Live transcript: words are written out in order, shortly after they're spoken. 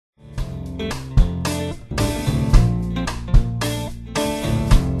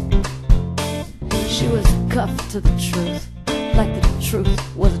She was cuffed to the truth, like the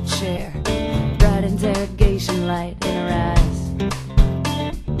truth was a chair. Bright interrogation light in her eyes,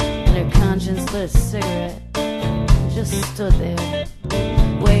 and her conscience lit a cigarette. Just stood there,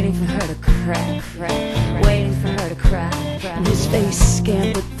 waiting for her to crack, waiting for her to cry. And his face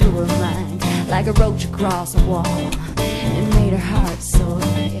scampered through her mind like a roach across a wall. It made her heart sore,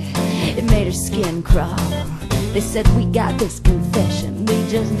 it made her skin crawl. They said, we got this confession, we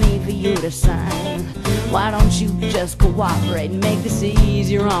just need for you to sign. Why don't you just cooperate and make this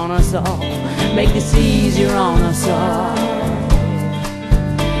easier on us all? Make this easier on us all.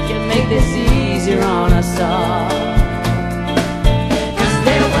 Yeah, make this easier on us all.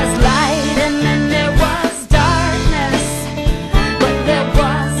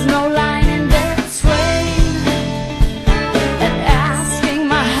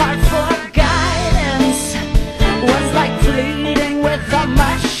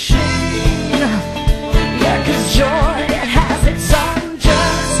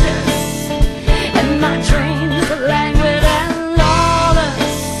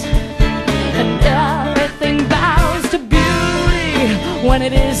 When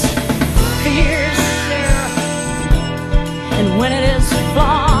it is fierce and when it is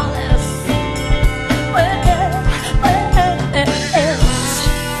flawless, it's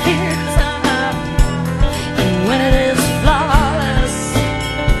fierce and when it is flawless.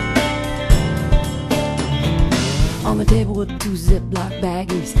 On the table were 2 Ziploc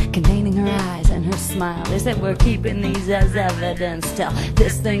baggies containing her eyes and her smile. They said, we're keeping these as evidence till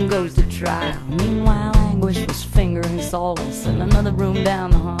this thing goes to trial. Meanwhile, anguish was fingering solace in another room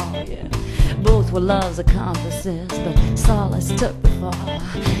down the hall, yeah. Both were love's accomplices, but Solace took the fall.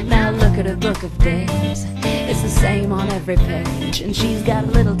 Now look at her book of days, it's the same on every page. And she's got a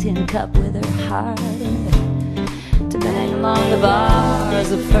little tin cup with her heart in it to bang along the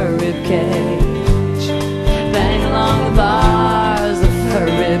bars of her ribcage. Bang along the bars of her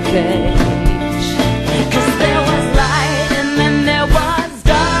ribcage. 'Cause there